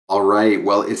All right,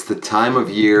 well, it's the time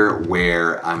of year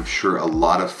where I'm sure a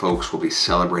lot of folks will be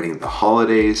celebrating the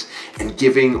holidays and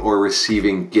giving or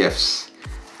receiving gifts.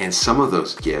 And some of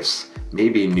those gifts may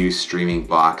be new streaming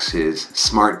boxes,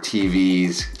 smart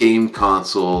TVs, game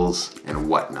consoles, and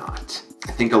whatnot.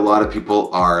 I think a lot of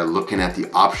people are looking at the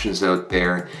options out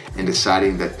there and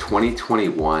deciding that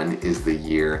 2021 is the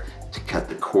year to cut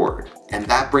the cord. And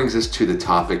that brings us to the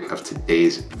topic of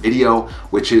today's video,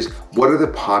 which is what are the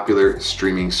popular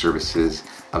streaming services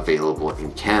available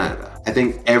in Canada? I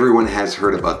think everyone has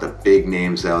heard about the big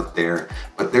names out there,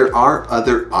 but there are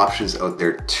other options out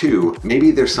there too.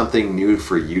 Maybe there's something new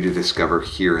for you to discover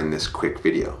here in this quick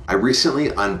video. I recently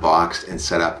unboxed and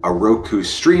set up a Roku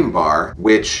stream bar,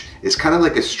 which is kind of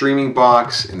like a streaming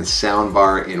box and a sound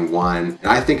bar in one.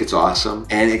 And I think it's awesome.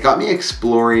 And it got me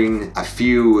exploring a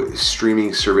few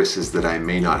streaming services that I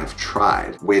may not have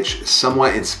tried, which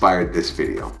somewhat inspired this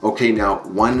video. Okay, now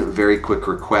one very quick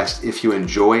request. If you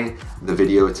enjoy the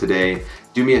video today,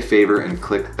 do me a favor and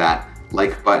click that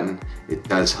like button. It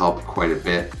does help quite a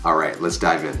bit. All right, let's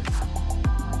dive in.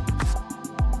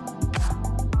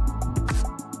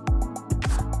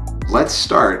 Let's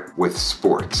start with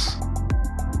sports.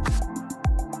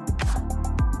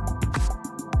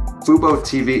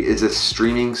 FuboTV is a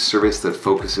streaming service that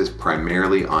focuses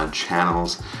primarily on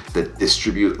channels that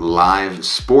distribute live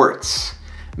sports.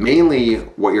 Mainly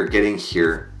what you're getting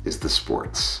here is the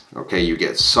sports. Okay, you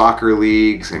get soccer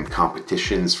leagues and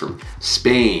competitions from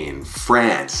Spain,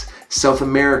 France, South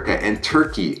America, and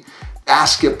Turkey.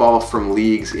 Basketball from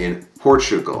leagues in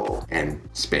Portugal and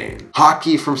Spain.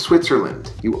 Hockey from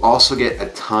Switzerland. You also get a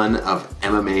ton of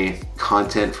MMA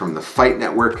content from the Fight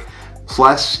Network.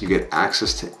 Plus, you get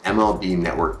access to MLB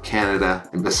Network Canada.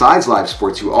 And besides live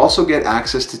sports, you also get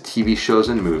access to TV shows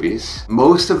and movies.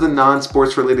 Most of the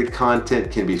non-sports related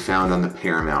content can be found on the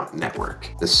Paramount Network.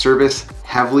 The service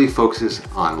heavily focuses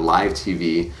on live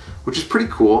TV, which is pretty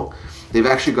cool. They've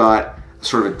actually got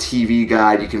sort of a TV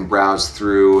guide you can browse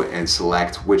through and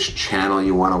select which channel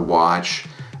you want to watch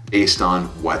based on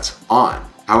what's on.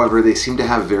 However, they seem to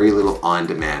have very little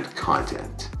on-demand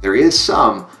content. There is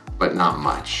some, but not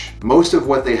much. Most of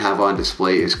what they have on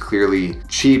display is clearly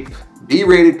cheap,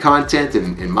 B-rated content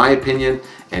in my opinion,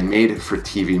 and made for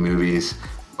TV movies.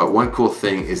 But one cool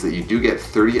thing is that you do get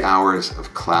 30 hours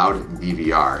of cloud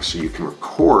DVR, so you can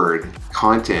record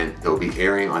content that will be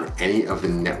airing on any of the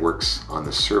networks on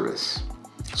the service.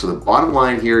 So the bottom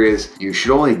line here is you should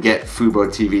only get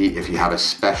FuboTV if you have a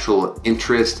special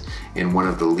interest in one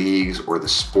of the leagues or the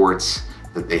sports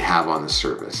that they have on the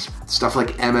service. Stuff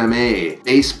like MMA,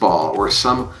 baseball, or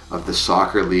some of the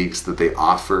soccer leagues that they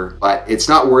offer. But it's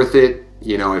not worth it,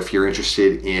 you know, if you're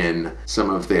interested in some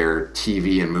of their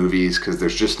TV and movies, because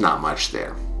there's just not much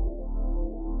there.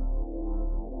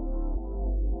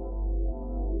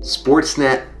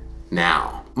 Sportsnet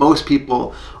Now. Most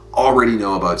people already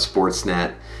know about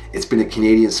Sportsnet. It's been a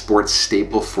Canadian sports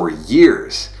staple for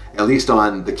years, at least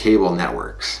on the cable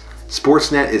networks.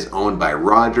 Sportsnet is owned by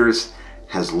Rogers,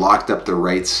 has locked up the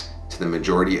rights to the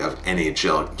majority of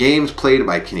NHL games played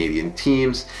by Canadian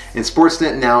teams, and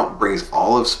Sportsnet Now brings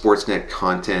all of Sportsnet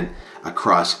content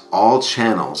across all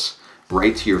channels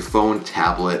right to your phone,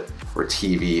 tablet, or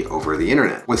TV over the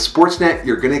internet. With Sportsnet,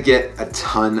 you're gonna get a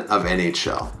ton of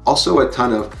NHL, also a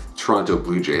ton of Toronto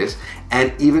Blue Jays,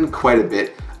 and even quite a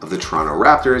bit of the Toronto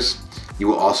Raptors. You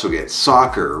will also get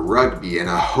soccer, rugby, and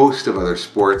a host of other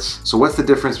sports. So what's the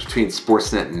difference between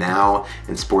Sportsnet Now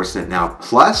and Sportsnet Now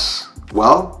Plus?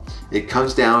 Well, it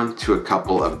comes down to a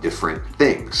couple of different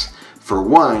things. For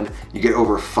one, you get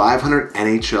over 500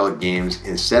 NHL games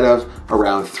instead of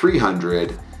around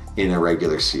 300 in a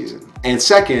regular season. And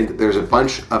second, there's a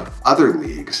bunch of other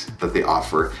leagues that they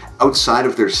offer outside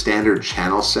of their standard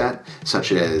channel set,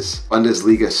 such as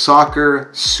Bundesliga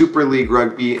Soccer, Super League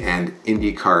Rugby, and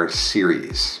IndyCar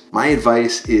Series. My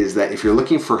advice is that if you're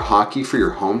looking for hockey for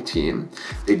your home team,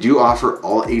 they do offer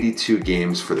all 82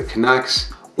 games for the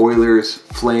Canucks, Oilers,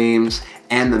 Flames,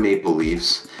 and the Maple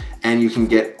Leafs. And you can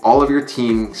get all of your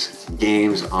team's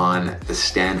games on the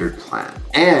standard plan.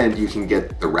 And you can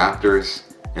get the Raptors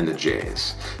and the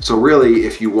Jays. So really,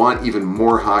 if you want even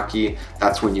more hockey,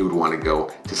 that's when you would want to go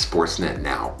to Sportsnet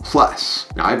Now Plus.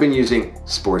 Now, I've been using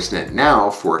Sportsnet Now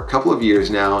for a couple of years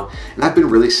now, and I've been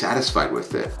really satisfied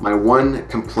with it. My one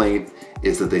complaint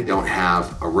is that they don't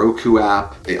have a Roku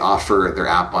app. They offer their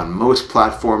app on most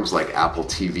platforms like Apple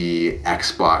TV,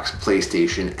 Xbox,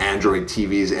 PlayStation, Android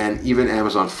TVs, and even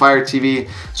Amazon Fire TV.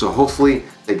 So hopefully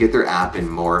they get their app in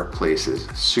more places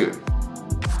soon.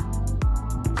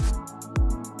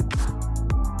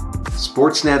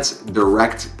 Sportsnet's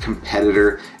direct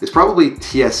competitor is probably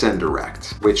TSN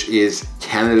Direct, which is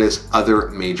Canada's other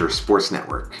major sports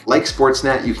network. Like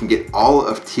Sportsnet, you can get all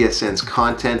of TSN's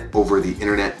content over the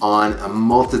internet on a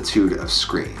multitude of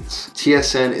screens.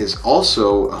 TSN is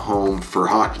also a home for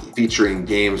hockey, featuring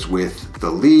games with the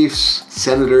Leafs,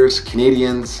 Senators,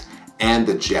 Canadiens, and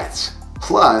the Jets.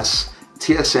 Plus,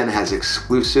 TSN has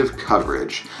exclusive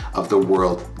coverage of the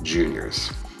World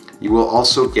Juniors. You will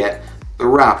also get the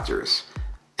Raptors,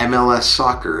 MLS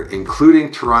soccer,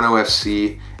 including Toronto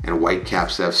FC and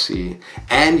Whitecaps FC,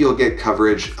 and you'll get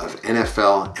coverage of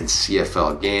NFL and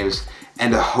CFL games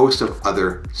and a host of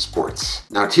other sports.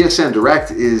 Now, TSN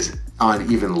Direct is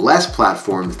on even less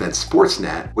platforms than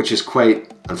Sportsnet, which is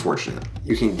quite unfortunate.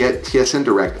 You can get TSN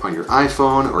Direct on your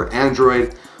iPhone or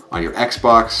Android, on your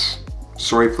Xbox,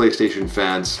 sorry PlayStation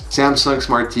fans, Samsung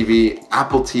Smart TV,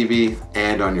 Apple TV,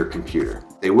 and on your computer.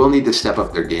 They will need to step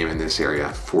up their game in this area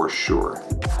for sure.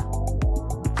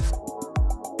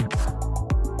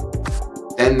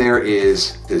 Then there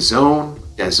is DAZN.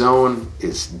 DAZN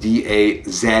is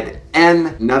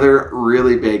DAZN, another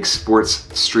really big sports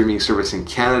streaming service in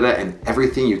Canada, and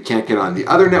everything you can't get on the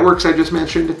other networks I just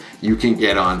mentioned, you can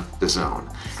get on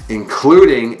DAZN,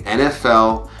 including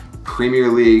NFL, Premier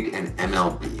League, and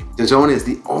MLB. DAZN is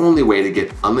the only way to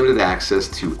get unlimited access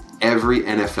to every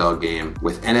NFL game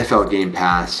with NFL Game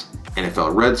Pass,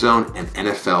 NFL Red Zone, and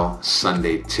NFL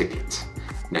Sunday Ticket.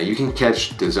 Now you can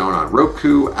catch DAZN on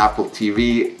Roku, Apple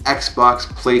TV, Xbox,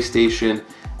 PlayStation,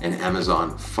 and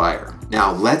Amazon Fire.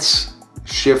 Now let's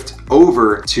shift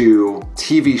over to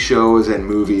TV shows and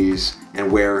movies and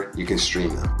where you can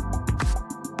stream them.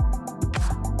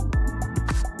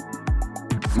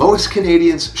 Most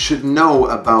Canadians should know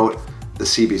about the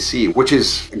CBC, which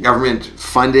is government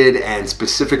funded and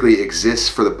specifically exists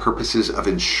for the purposes of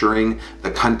ensuring the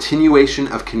continuation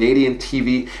of Canadian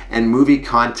TV and movie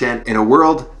content in a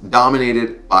world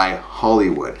dominated by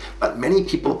Hollywood. But many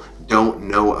people don't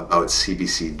know about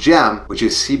CBC Gem, which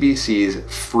is CBC's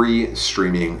free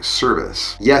streaming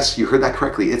service. Yes, you heard that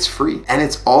correctly, it's free. And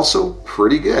it's also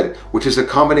pretty good, which is a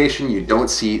combination you don't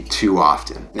see too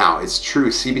often. Now, it's true,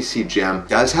 CBC Gem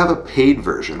does have a paid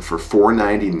version for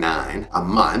 $4.99 a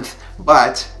month,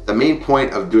 but the main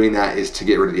point of doing that is to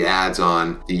get rid of the ads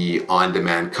on the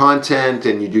on-demand content,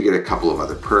 and you do get a couple of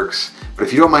other perks. But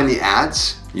if you don't mind the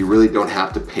ads, you really don't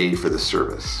have to pay for the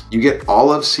service. You get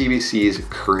all of CBC's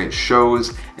current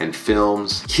shows and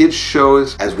films, kids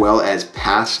shows, as well as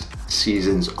past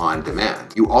seasons on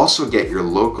demand. You also get your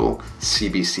local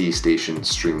CBC station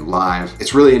streamed live.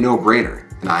 It's really a no-brainer,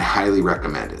 and I highly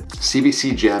recommend it.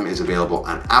 CBC Gem is available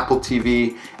on Apple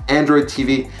TV, Android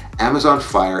TV, Amazon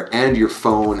Fire, and your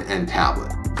phone and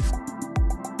tablet.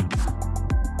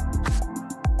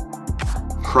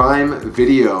 Prime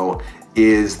Video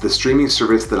is the streaming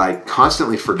service that I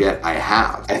constantly forget I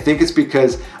have. I think it's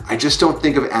because I just don't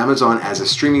think of Amazon as a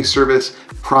streaming service.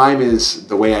 Prime is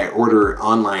the way I order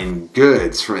online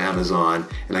goods from Amazon,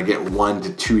 and I get 1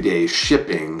 to 2 days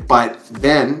shipping. But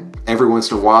then every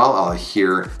once in a while, I'll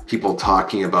hear people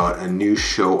talking about a new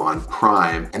show on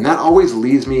Prime, and that always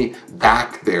leads me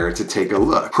back there to take a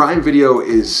look. Prime Video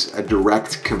is a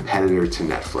direct competitor to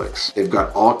Netflix. They've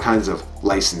got all kinds of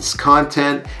licensed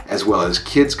content, as well as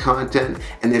kids content,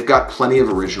 and they've got plenty of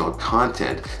original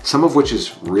content, some of which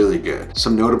is really good.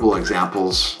 Some notable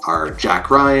examples are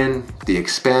Jack Ryan, The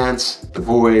Expanse, The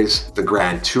Boys, The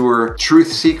Grand Tour,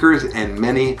 Truth Seekers, and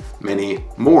many, many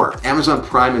more. Amazon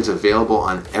Prime is available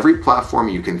on every platform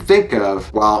you can think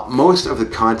of. While most of the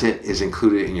content is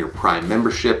included in your Prime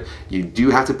membership, you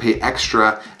do have to pay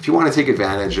extra if you want to take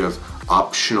advantage of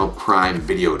optional Prime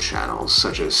Video channels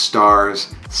such as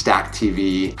Stars, Stack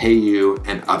TV, PayU,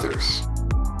 and others.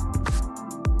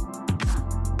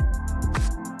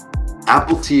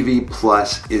 Apple TV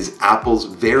Plus is Apple's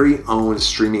very own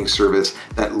streaming service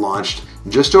that launched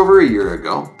just over a year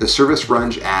ago. The service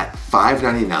runs at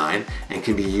 $5.99 and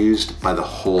can be used by the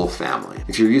whole family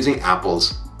if you're using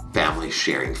Apple's family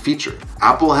sharing feature.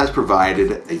 Apple has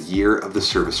provided a year of the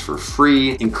service for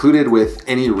free, included with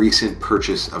any recent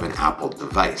purchase of an Apple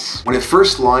device. When it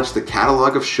first launched, the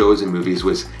catalog of shows and movies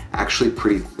was actually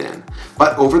pretty thin,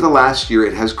 but over the last year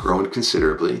it has grown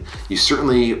considerably. You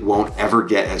certainly won't ever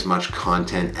get as much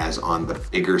content as on the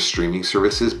bigger streaming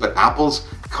services, but Apple's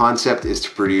concept is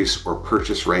to produce or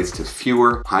purchase rights to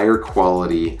fewer, higher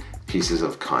quality pieces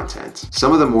of content.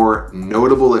 Some of the more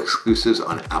notable exclusives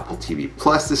on Apple TV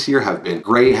Plus this year have been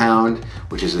Greyhound,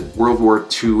 which is a World War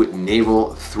II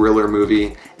naval thriller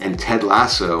movie, and Ted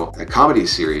Lasso, a comedy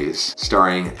series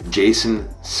starring Jason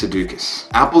Sudeikis.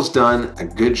 Apple's done a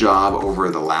good job over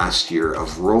the last year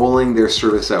of rolling their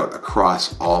service out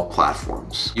across all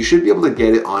platforms. You should be able to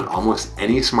get it on almost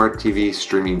any smart TV,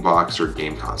 streaming box, or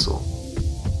game console.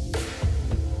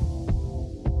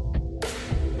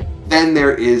 Then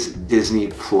there is Disney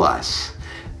Plus.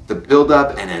 The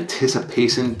build-up and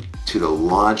anticipation to the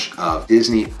launch of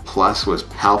Disney Plus was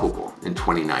palpable in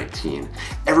 2019.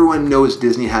 Everyone knows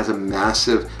Disney has a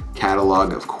massive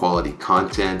catalog of quality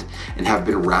content and have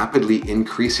been rapidly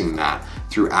increasing that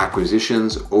through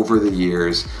acquisitions over the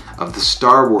years of the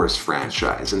Star Wars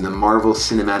franchise and the Marvel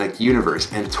Cinematic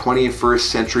Universe and 21st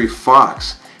Century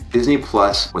Fox. Disney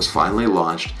Plus was finally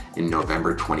launched in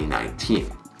November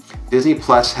 2019. Disney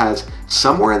Plus has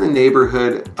somewhere in the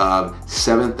neighborhood of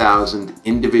 7,000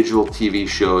 individual TV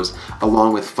shows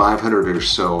along with 500 or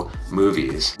so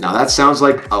movies. Now that sounds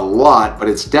like a lot, but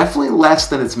it's definitely less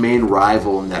than its main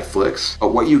rival, Netflix.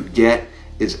 But what you get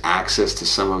is access to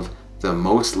some of the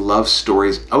most loved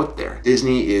stories out there.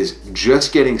 Disney is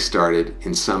just getting started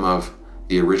in some of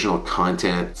the original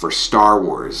content for Star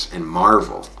Wars and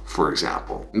Marvel, for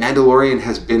example. Mandalorian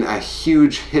has been a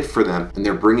huge hit for them, and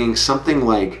they're bringing something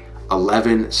like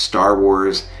 11 Star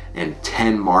Wars and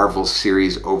 10 Marvel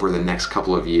series over the next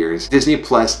couple of years. Disney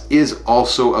Plus is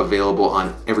also available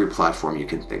on every platform you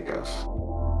can think of.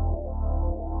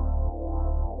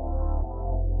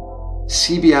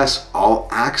 CBS All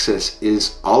Access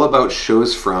is all about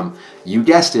shows from, you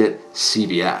guessed it,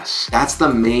 CBS. That's the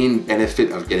main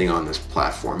benefit of getting on this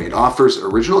platform. It offers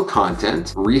original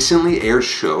content, recently aired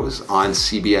shows on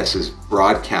CBS's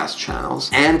broadcast channels,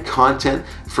 and content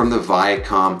from the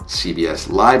Viacom CBS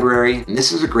library. And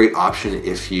this is a great option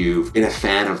if you've been a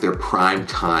fan of their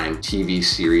primetime TV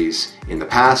series in the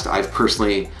past. I've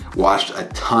personally watched a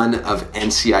ton of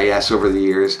NCIS over the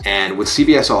years, and with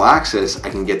CBS All Access, I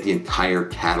can get the entire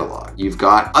catalog. You've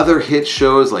got other hit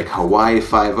shows like Hawaii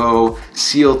Five-0,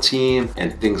 SEAL Team,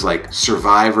 and things like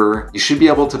Survivor. You should be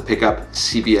able to pick up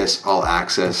CBS All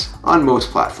Access on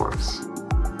most platforms.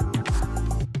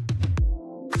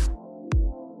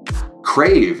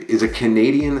 Crave is a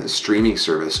Canadian streaming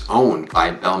service owned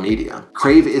by Bell Media.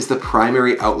 Crave is the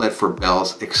primary outlet for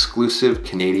Bell's exclusive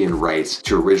Canadian rights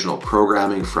to original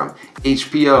programming from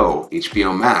HBO,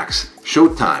 HBO Max,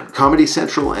 Showtime, Comedy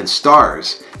Central, and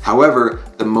Starz. However,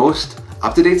 the most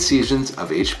up-to-date seasons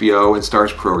of HBO and Starz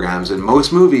programs and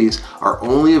most movies are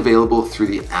only available through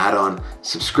the add-on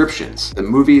subscriptions. The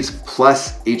movies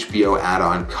plus HBO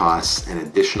add-on costs an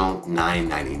additional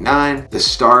 $9.99. The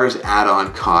Starz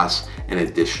add-on costs an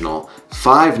additional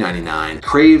 $5.99.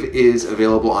 Crave is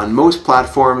available on most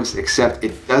platforms, except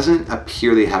it doesn't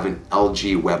appear they have an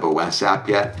LG WebOS app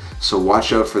yet, so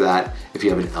watch out for that if you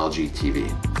have an LG TV.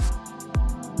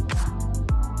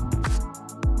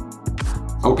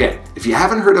 Okay, if you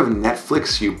haven't heard of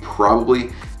Netflix, you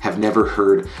probably have never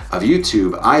heard of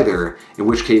YouTube either, in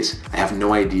which case I have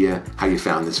no idea how you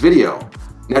found this video.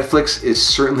 Netflix is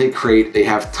certainly great. They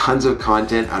have tons of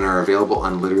content and are available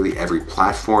on literally every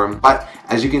platform. But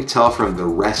as you can tell from the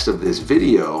rest of this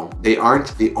video, they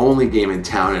aren't the only game in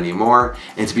town anymore.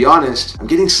 And to be honest, I'm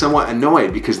getting somewhat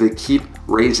annoyed because they keep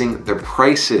raising their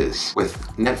prices. With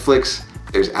Netflix,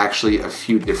 there's actually a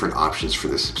few different options for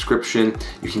the subscription.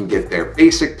 You can get their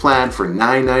basic plan for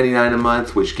 $9.99 a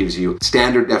month, which gives you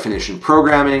standard definition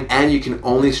programming, and you can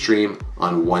only stream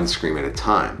on one screen at a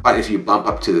time. But if you bump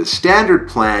up to the standard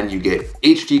plan, you get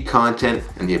HD content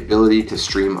and the ability to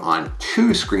stream on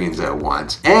 2 screens at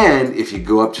once. And if you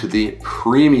go up to the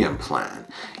premium plan,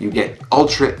 you get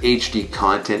Ultra HD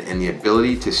content and the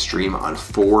ability to stream on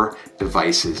 4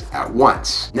 devices at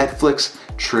once. Netflix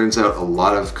churns out a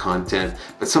lot of content,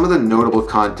 but some of the notable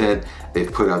content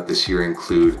they've put out this year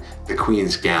include The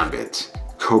Queen's Gambit,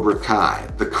 Cobra Kai,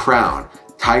 The Crown,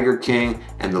 Tiger King,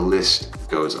 and the list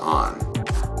goes on.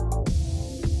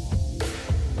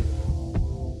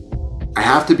 I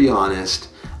have to be honest,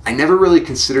 I never really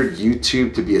considered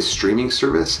YouTube to be a streaming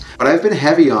service, but I've been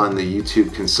heavy on the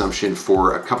YouTube consumption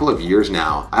for a couple of years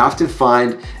now. I often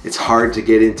find it's hard to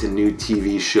get into new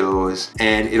TV shows,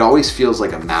 and it always feels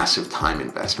like a massive time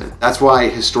investment. That's why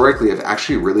historically I've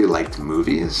actually really liked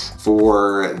movies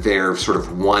for their sort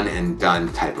of one and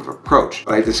done type of approach.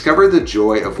 But I discovered the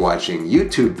joy of watching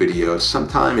YouTube videos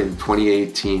sometime in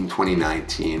 2018,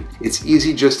 2019. It's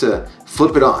easy just to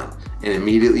flip it on and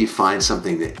immediately find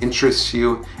something that interests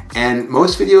you. And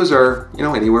most videos are,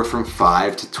 anywhere from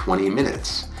 5 to 20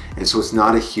 minutes. And so it's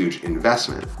not a huge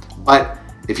investment. But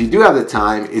if you do have the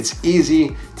time, it's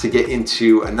easy to get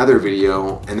into another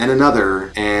video and then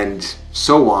another and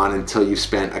so on until you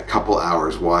spent a couple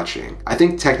hours watching. I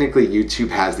think technically YouTube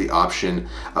has the option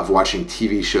of watching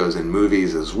TV shows and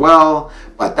movies as well,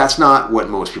 but that's not what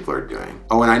most people are doing.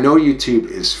 Oh, and I know YouTube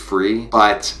is free,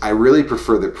 but I really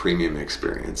prefer the premium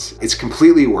experience. It's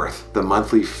completely worth the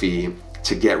monthly fee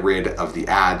to get rid of the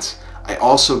ads. I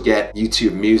also get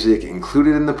YouTube Music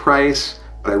included in the price,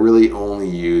 but I really only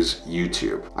use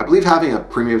YouTube. I believe having a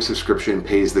premium subscription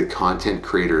pays the content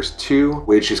creators too,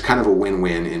 which is kind of a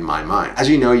win-win in my mind. As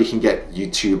you know, you can get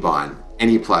YouTube on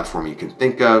any platform you can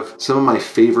think of. Some of my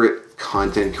favorite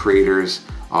content creators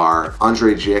are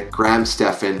Andre Jick, Graham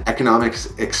Stephan,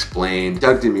 Economics Explained,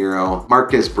 Doug DeMuro,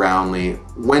 Marcus Brownlee,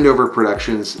 Wendover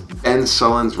Productions, Ben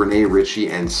Sullins, Renee Ritchie,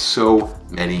 and so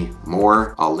many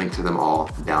more. I'll link to them all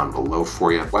down below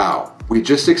for you. Wow. We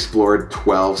just explored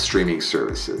 12 streaming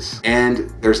services,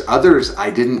 and there's others I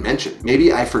didn't mention.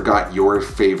 Maybe I forgot your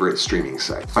favorite streaming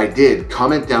site. If I did,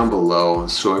 comment down below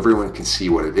so everyone can see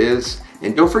what it is.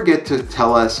 And don't forget to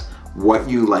tell us what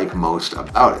you like most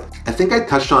about it. I think I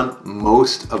touched on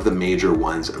most of the major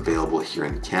ones available here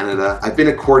in Canada. I've been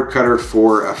a cord cutter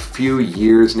for a few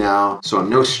years now, so I'm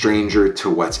no stranger to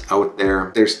what's out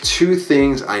there. There's two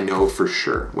things I know for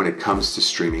sure when it comes to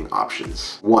streaming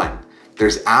options. One,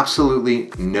 there's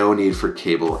absolutely no need for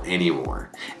cable anymore.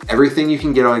 Everything you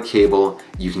can get on cable,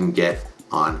 you can get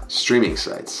on streaming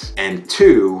sites. And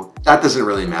two, that doesn't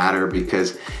really matter,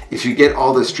 because if you get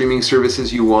all the streaming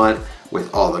services you want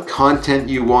with all the content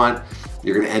you want,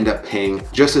 you're gonna end up paying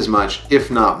just as much, if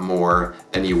not more,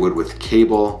 than you would with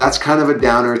cable. That's kind of a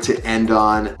downer to end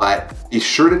on, but be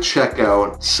sure to check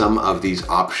out some of these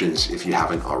options if you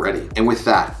haven't already. And with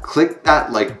that, click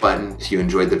that like button if you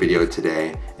enjoyed the video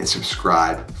today, and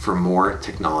subscribe for more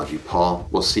Technology Paul.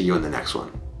 We'll see you in the next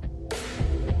one.